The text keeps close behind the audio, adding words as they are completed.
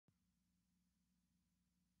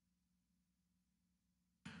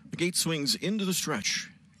gate swings into the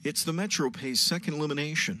stretch. It's the Metro Pace second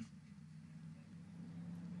elimination.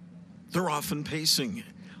 They're off and pacing.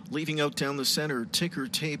 Leaving out down the center, Ticker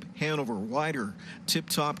Tape Hanover, wider, Tip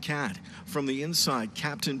Top Cat. From the inside,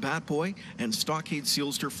 Captain Batboy and Stockade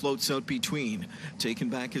Sealster floats out between. Taken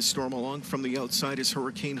back is Storm Along. From the outside is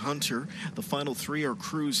Hurricane Hunter. The final three are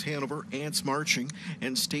Cruise Hanover, Ants Marching,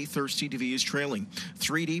 and Stay Thirsty TV is trailing.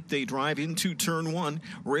 3 deep, they drive into turn one.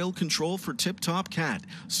 Rail control for Tip Top Cat.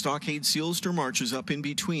 Stockade Sealster marches up in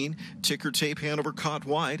between. Ticker Tape Hanover caught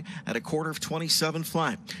wide at a quarter of 27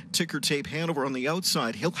 flat. Ticker Tape Hanover on the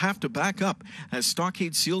outside. He'll have to back up as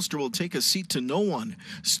Stockade Sealster will take a seat to no one.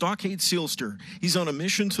 Stockade Sealster, he's on a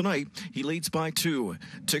mission tonight. He leads by 2.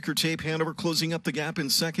 Ticker Tape Hanover closing up the gap in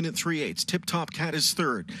second at 3/8. Tip Top Cat is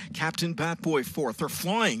third. Captain Batboy fourth. They're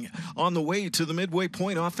flying on the way to the midway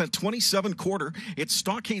point off that 27 quarter. It's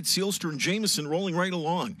Stockade Sealster and Jameson rolling right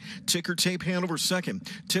along. Ticker Tape Hanover second.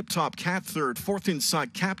 Tip Top Cat third. Fourth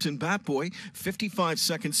inside Captain Batboy.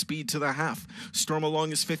 55-second speed to the half. Storm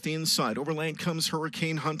Along is fifth inside. Overland comes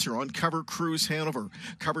Hurricane Hunter. On cover, Cruise Hanover.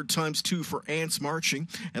 Covered times 2 for Ants Marching.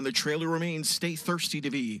 And the trailer remains Stay Thirsty to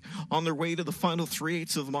be. On their way to the final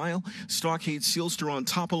 3/8 of the mile, Stockade Sealster on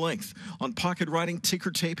top of length. On pocket riding,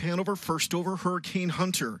 Ticker Tape Hanover. First over, Hurricane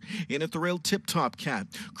Hunter. In at the rail, Tip Top Cat.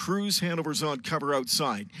 Cruise Hanover's on cover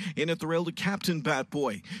outside. In at the rail to Captain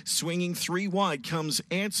Batboy. Swinging 3 wide comes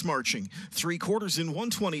Ants Marching. 3/4 in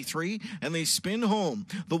 123, and they spin home.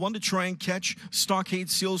 The one to try and catch, Stockade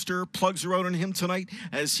Sealster. Plugs are out on him tonight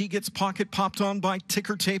as he gets pocket popped on by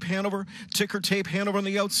Ticker Tape Hanover. Ticker Tape Hanover on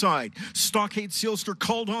the outside. Stockade Sealster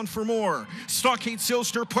called on for more. Stockade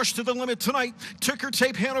Sealster pushed to the limit tonight. Ticker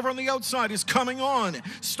Tape Hanover on the outside is coming on.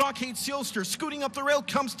 Stockade Sealster scooting up the rail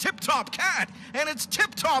comes Tip Top Cat. And it's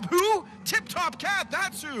Tip Top who? Tip Top Cat,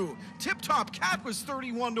 that's who. Tip Top Cat was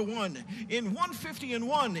 31-1. In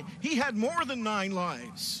 150-1, he had more than 9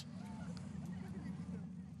 lives.